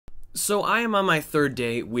So I am on my third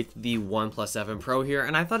day with the OnePlus 7 Pro here,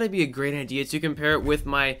 and I thought it'd be a great idea to compare it with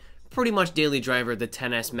my pretty much daily driver, the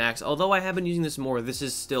XS Max. Although I have been using this more, this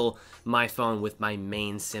is still my phone with my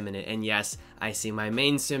main SIM in it. And yes, I say my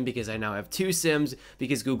main SIM because I now have two SIMs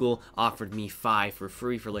because Google offered me 5 for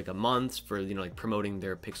free for like a month for, like promoting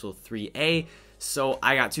their Pixel 3a. So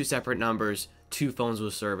I got two separate numbers, two phones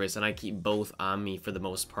with service, and I keep both on me for the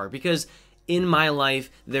most part because in my life,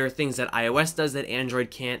 there are things that iOS does that Android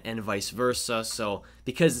can't, and vice versa. So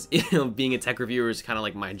because being a tech reviewer is kind of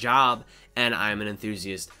like my job, and I'm an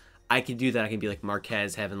enthusiast, I can do that. I can be like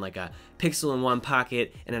Marquez, having like a Pixel in one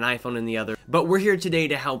pocket and an iPhone in the other. But we're here today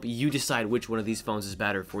to help you decide which one of these phones is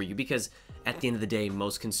better for you, because at the end of the day,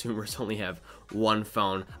 most consumers only have one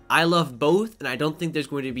phone. I love both, and I don't think there's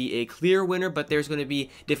going to be a clear winner, but there's going to be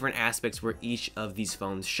different aspects where each of these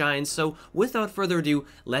phones shines. So without further ado,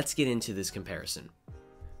 let's get into this comparison.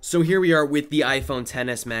 So here we are with the iPhone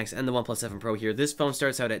XS Max and the OnePlus 7 Pro here. This phone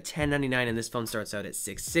starts out at $1099 and this phone starts out at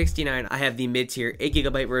 $669. I have the mid-tier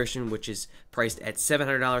 8GB version, which is priced at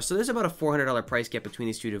 $700. So there's about a $400 price gap between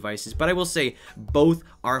these two devices. But I will say both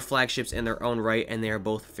are flagships in their own right, and they are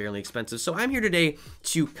both fairly expensive. So I'm here today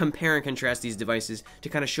to compare and contrast these devices to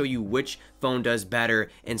kind of show you which phone does better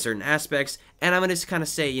in certain aspects. And I'm going to kind of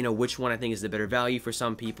say, which one I think is the better value for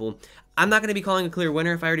some people. I'm not going to be calling a clear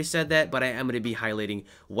winner if I already said that, but I am going to be highlighting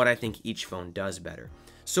what I think each phone does better.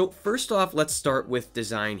 So first off, let's start with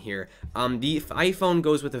design here. The iPhone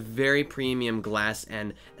goes with a very premium glass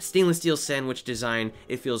and stainless steel sandwich design.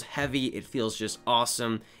 It feels heavy. It feels just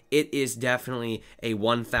awesome. It is definitely a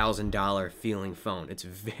 $1,000 feeling phone. It's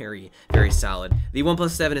very, very solid. The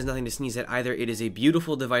OnePlus 7 is nothing to sneeze at either. It is a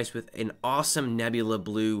beautiful device with an awesome nebula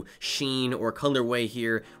blue sheen or colorway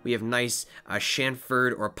here. We have nice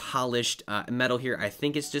chamfered or polished metal here. I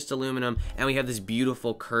think it's just aluminum. And we have this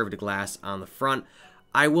beautiful curved glass on the front.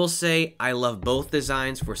 I will say I love both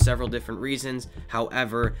designs for several different reasons.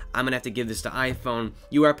 However, I'm going to have to give this to iPhone.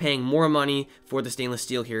 You are paying more money for the stainless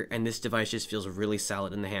steel here, and this device just feels really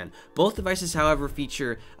solid in the hand. Both devices, however,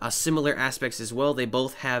 feature similar aspects as well. They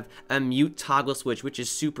both have a mute toggle switch, which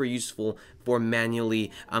is super useful for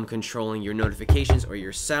manually controlling your notifications or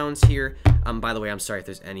your sounds here. By the way, I'm sorry if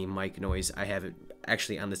there's any mic noise. I have it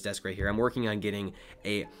actually on this desk right here. I'm working on getting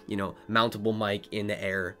a, mountable mic in the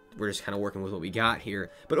air. We're just kind of working with what we got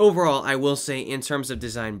here. But overall, I will say in terms of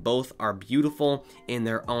design, both are beautiful in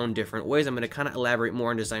their own different ways. I'm going to kind of elaborate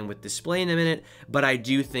more on design with display in a minute, but I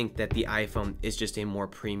do think that the iPhone is just a more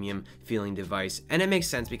premium feeling device. And it makes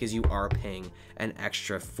sense because you are paying an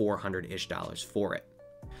extra $400-ish for it.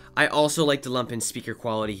 I also like to lump in speaker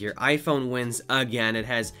quality here. iPhone wins again. It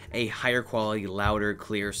has a higher quality, louder,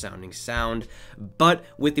 clear sounding sound. But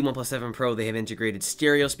with the OnePlus 7 Pro, they have integrated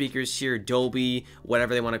stereo speakers here, Dolby,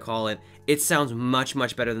 whatever they want to call it. It sounds much,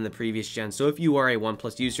 much better than the previous gen. So if you are a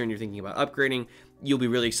OnePlus user and you're thinking about upgrading, you'll be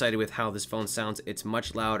really excited with how this phone sounds. It's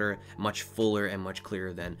much louder, much fuller, and much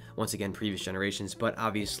clearer than, once again, previous generations. But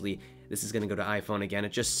obviously, this is going to go to iPhone again.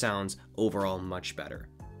 It just sounds overall much better.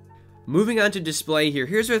 Moving on to display here,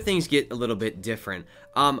 here's where things get a little bit different.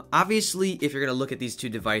 Obviously, if you're going to look at these two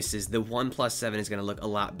devices, the OnePlus 7 is going to look a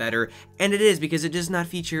lot better, and it is because it does not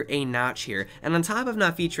feature a notch here. And on top of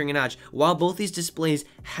not featuring a notch, while both these displays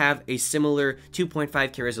have a similar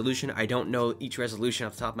 2.5K resolution, I don't know each resolution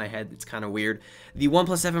off the top of my head, it's kind of weird. The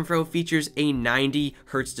OnePlus 7 Pro features a 90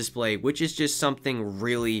 Hz display, which is just something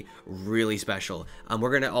really, really special. We're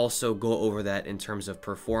going to also go over that in terms of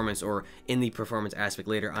performance, or in the performance aspect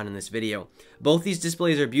later on in this video. Both these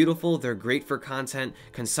displays are beautiful. They're great for content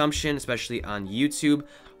consumption, especially on YouTube.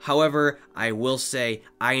 However, I will say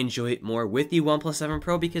I enjoy it more with the OnePlus 7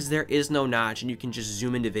 Pro because there is no notch and you can just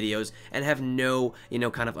zoom into videos and have no,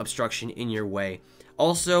 kind of obstruction in your way.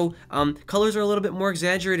 Also, colors are a little bit more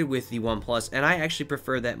exaggerated with the OnePlus, and I actually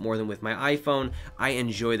prefer that more than with my iPhone. I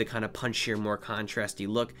enjoy the kind of punchier, more contrasty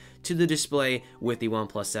look to the display with the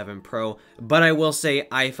OnePlus 7 Pro. But I will say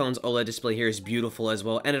iPhone's OLED display here is beautiful as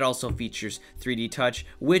well, and it also features 3D Touch,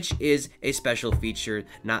 which is a special feature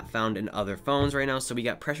not found in other phones right now. So we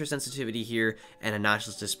got pressure sensitivity here and a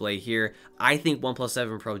notchless display here. I think OnePlus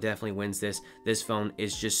 7 Pro definitely wins this. This phone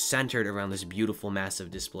is just centered around this beautiful, massive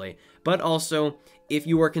display. But also, if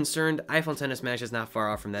you are concerned, iPhone XS Max is not far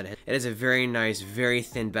off from that. It has a very nice, very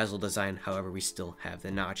thin bezel design. However, we still have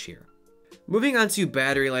the notch here. Moving on to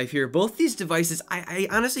battery life here, both these devices, I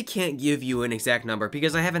honestly can't give you an exact number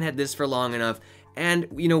because I haven't had this for long enough. And,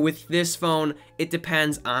 with this phone, it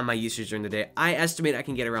depends on my usage during the day. I estimate I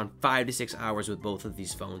can get around 5 to 6 hours with both of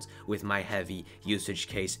these phones with my heavy usage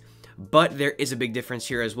case. but there is a big difference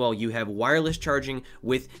here as well. You have wireless charging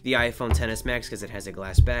with the iPhone XS Max because it has a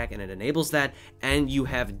glass back and it enables that, and you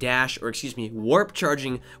have warp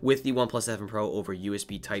charging with the OnePlus 7 Pro over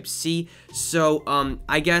USB Type-C. So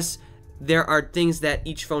I guess there are things that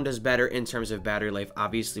each phone does better in terms of battery life.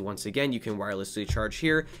 Obviously, once again, you can wirelessly charge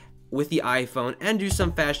here with the iPhone and do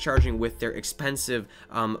some fast charging with their expensive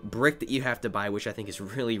brick that you have to buy, which I think is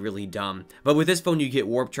really, really dumb. But with this phone, you get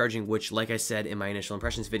warp charging, which, like I said in my initial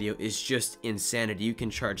impressions video, is just insanity. You can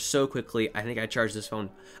charge so quickly. I think I charged this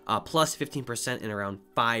phone plus 15% in around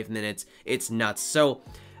 5 minutes. It's nuts. So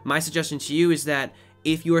my suggestion to you is that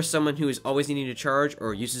if you are someone who is always needing to charge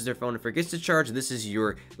or uses their phone and forgets to charge, this is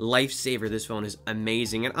your lifesaver. This phone is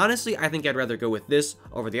amazing. And honestly, I think I'd rather go with this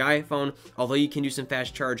over the iPhone. Although you can do some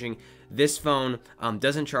fast charging, this phone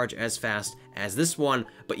doesn't charge as fast as this one,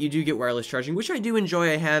 but you do get wireless charging, which I do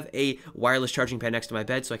enjoy. I have a wireless charging pad next to my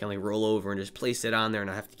bed, so I can like roll over and just place it on there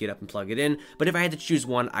and I have to get up and plug it in. But if I had to choose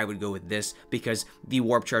one, I would go with this because the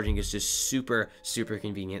warp charging is just super, super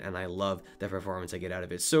convenient and I love the performance I get out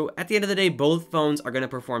of it. So at the end of the day, both phones are going to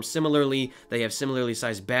perform similarly. They have similarly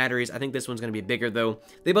sized batteries. I think this one's going to be bigger though.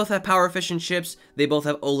 They both have power efficient chips. They both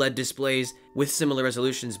have OLED displays with similar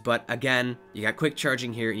resolutions, but again, you got quick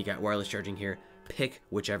charging here, you got wireless charging here. Pick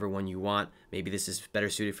whichever one you want. Maybe this is better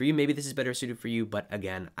suited for you, maybe this is better suited for you, but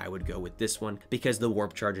again, I would go with this one because the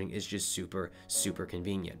warp charging is just super, super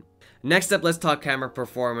convenient. Next up, let's talk camera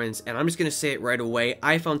performance, and I'm just going to say it right away.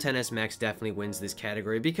 iPhone XS Max definitely wins this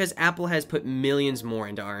category because Apple has put millions more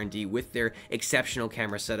into R&D with their exceptional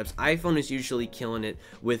camera setups. iPhone is usually killing it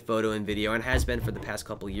with photo and video and has been for the past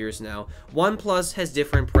couple years now. OnePlus has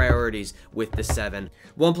different priorities with the 7.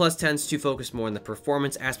 OnePlus tends to focus more on the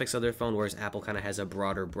performance aspects of their phone, whereas Apple kind of has a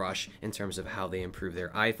broader brush in terms of how they improve their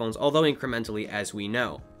iPhones, although incrementally, as we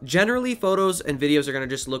know. Generally, photos and videos are going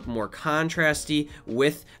to just look more contrasty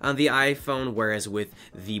with the iPhone, whereas with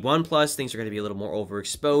the OnePlus, things are going to be a little more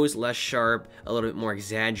overexposed, less sharp, a little bit more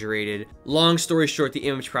exaggerated. Long story short, the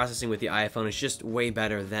image processing with the iPhone is just way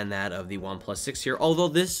better than that of the OnePlus 6 here, although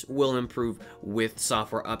this will improve with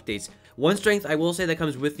software updates. One strength I will say that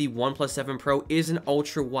comes with the OnePlus 7 Pro is an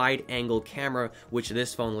ultra-wide angle camera, which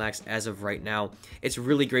this phone lacks as of right now. It's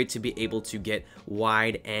really great to be able to get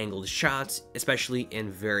wide-angled shots, especially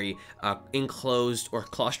in very enclosed or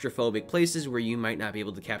claustrophobic places where you might not be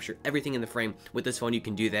able to capture everything in the frame. With this phone, you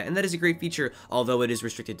can do that, and that is a great feature, although it is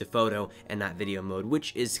restricted to photo and not video mode,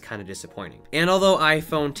 which is kind of disappointing. And although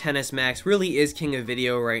iPhone XS Max really is king of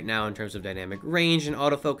video right now in terms of dynamic range and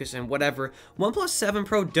autofocus and whatever, OnePlus 7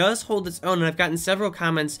 Pro does hold its own, and I've gotten several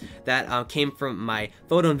comments that came from my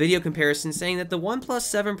photo and video comparison saying that the OnePlus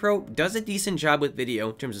 7 Pro does a decent job with video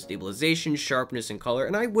in terms of stabilization, sharpness, and color,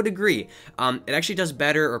 and I would agree. It actually does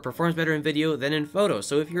better or performs better in video than in photo,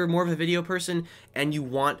 so if you're more of a video person and you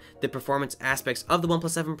want the performance aspects of the OnePlus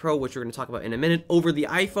 7 Pro, which we're going to talk about in a minute, over the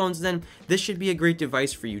iPhones, then this should be a great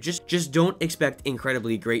device for you. Just don't expect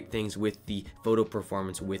incredibly great things with the photo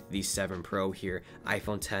performance with the 7 Pro here.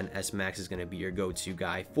 iPhone XS Max is going to be your go-to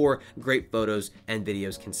guy for great photos and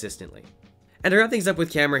videos consistently. And to wrap things up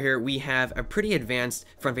with camera here, we have a pretty advanced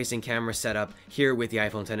front-facing camera setup here with the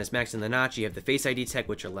iPhone XS Max and the notch. You have the Face ID tech,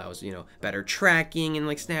 which allows, better tracking and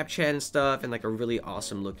like Snapchat and stuff, and like a really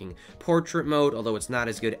awesome looking portrait mode, although it's not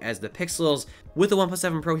as good as the Pixels. With the OnePlus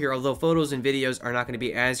 7 Pro here, although photos and videos are not going to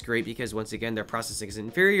be as great because once again, their processing is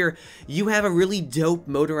inferior, you have a really dope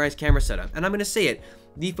motorized camera setup. And I'm going to say it,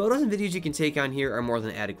 the photos and videos you can take on here are more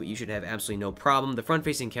than adequate. You should have absolutely no problem. The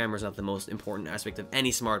front-facing camera is not the most important aspect of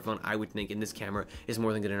any smartphone, I would think, and this camera is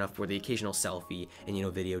more than good enough for the occasional selfie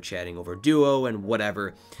and, video chatting over Duo and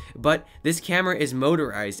whatever. But this camera is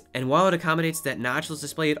motorized, and while it accommodates that notchless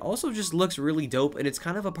display, it also just looks really dope, and it's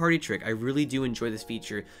kind of a party trick. I really do enjoy this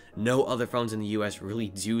feature. No other phones in the US really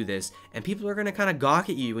do this, and people are going to kind of gawk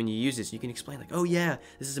at you when you use this. You can explain like, oh yeah,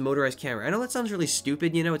 this is a motorized camera. I know that sounds really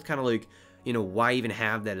stupid, it's kind of like, why even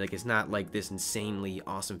have that? Like, it's not like this insanely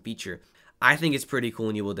awesome feature. I think it's pretty cool,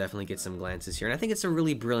 and you will definitely get some glances here. And I think it's a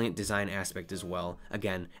really brilliant design aspect as well,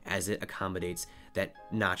 again, as it accommodates that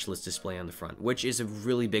notchless display on the front, which is a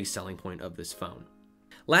really big selling point of this phone.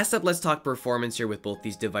 Last up, let's talk performance here with both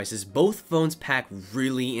these devices. Both phones pack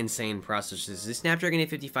really insane processors. The Snapdragon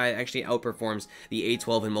 855 actually outperforms the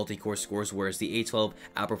A12 in multi-core scores, whereas the A12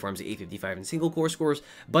 outperforms the 855 in single-core scores.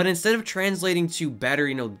 But instead of translating to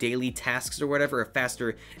better, daily tasks or whatever, or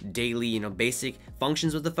faster daily, basic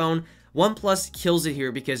functions with the phone, OnePlus kills it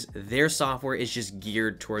here because their software is just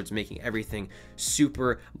geared towards making everything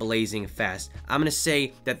super blazing fast. I'm gonna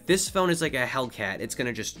say that this phone is like a Hellcat. It's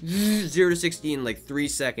gonna just 0 to 60 in like 3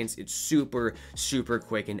 seconds. It's super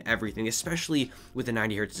quick and everything, especially with the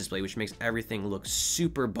 90 Hz display, which makes everything look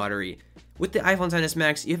super buttery. With the iPhone XS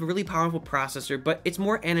Max, you have a really powerful processor, but it's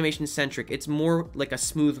more animation centric. It's more like a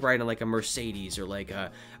smooth ride on like a Mercedes or like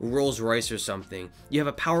a Rolls Royce or something. You have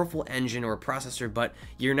a powerful engine or a processor, but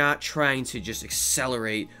you're not trying to just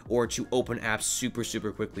accelerate or to open apps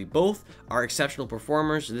super quickly. Both are exceptional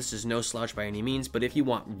performers. This is no slouch by any means, but if you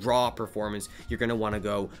want raw performance, you're gonna wanna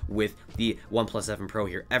go with the OnePlus 7 Pro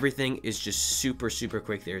here. Everything is just super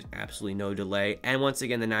quick. There's absolutely no delay. And once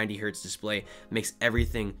again, the 90 Hz display makes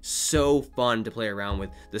everything so fun to play around with.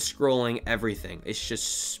 The scrolling, everything. It's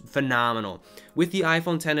just phenomenal. With the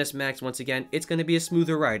iPhone XS Max, once again, it's going to be a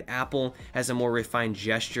smoother ride. Apple has a more refined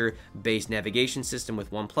gesture-based navigation system.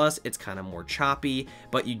 With OnePlus, it's kind of more choppy,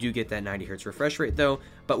 but you do get that 90 Hz refresh rate though.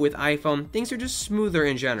 But with iPhone, things are just smoother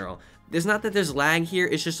in general. There's not that there's lag here,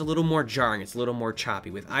 it's just a little more jarring, it's a little more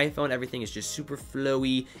choppy. With iPhone, everything is just super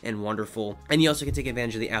flowy and wonderful. And you also can take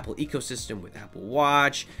advantage of the Apple ecosystem with Apple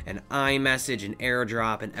Watch and iMessage and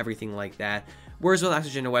AirDrop and everything like that. Whereas with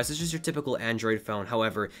Oxygen OS, it's just your typical Android phone.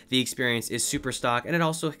 However, the experience is super stock, and it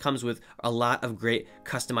also comes with a lot of great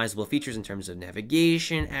customizable features in terms of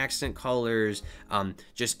navigation, accent colors,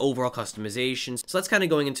 just overall customizations. So that's kind of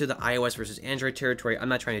going into the iOS versus Android territory. I'm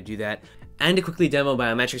not trying to do that. And to quickly demo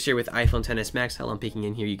biometrics here with iPhone XS Max, while I'm peeking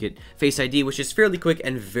in here, you get Face ID, which is fairly quick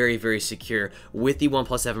and very secure. With the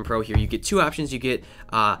OnePlus 7 Pro here, you get two options. You get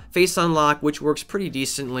Face Unlock, which works pretty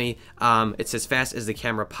decently. It's as fast as the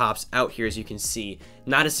camera pops out here, as you can see.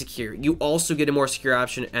 Not as secure. You also get a more secure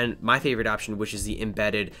option, and my favorite option, which is the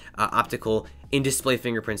embedded optical in-display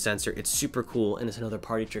fingerprint sensor. It's super cool, and it's another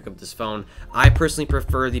party trick of this phone. I personally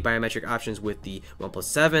prefer the biometric options with the OnePlus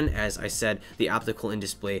 7. As I said, the optical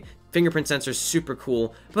in-display fingerprint sensor is super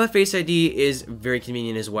cool, but Face ID is very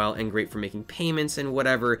convenient as well and great for making payments and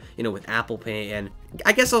whatever, you know, with Apple Pay. And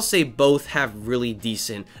I guess I'll say both have really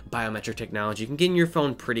decent biometric technology. You can get in your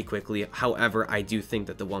phone pretty quickly. However, I do think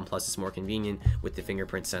that the OnePlus is more convenient with the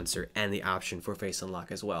fingerprint sensor and the option for Face Unlock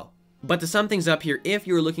as well. But to sum things up here, if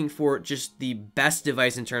you're looking for just the best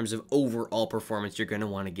device in terms of overall performance, you're going to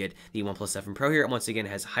want to get the OnePlus 7 Pro here. Once again, it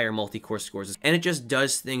has higher multi-core scores, and it just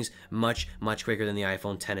does things much quicker than the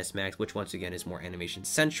iPhone XS Max, which once again is more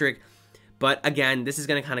animation-centric. But again, this is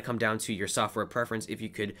going to kind of come down to your software preference. If you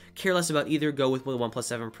could care less about either, go with the OnePlus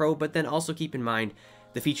 7 Pro, but then also keep in mind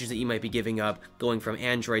the features that you might be giving up going from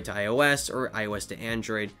Android to iOS or iOS to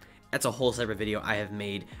Android. That's a whole separate video. I have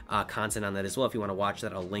made content on that as well. If you want to watch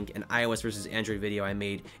that, I'll link an iOS versus Android video I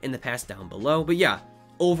made in the past down below. But yeah,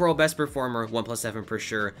 overall best performer, OnePlus 7 for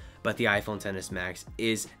sure, but the iPhone XS Max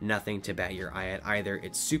is nothing to bat your eye at either.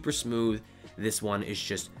 It's super smooth. This one is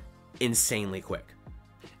just insanely quick.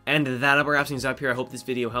 And that about wraps things up here. I hope this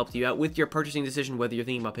video helped you out with your purchasing decision, whether you're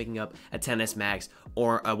thinking about picking up a XS Max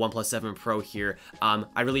or a OnePlus 7 Pro here.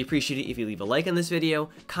 I really appreciate it if you leave a like on this video,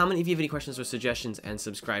 comment if you have any questions or suggestions, and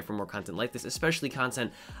subscribe for more content like this, especially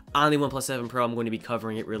content on the OnePlus 7 Pro. I'm going to be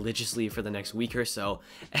covering it religiously for the next week or so.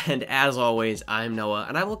 And as always, I'm Noah,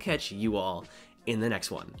 and I will catch you all in the next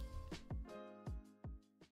one.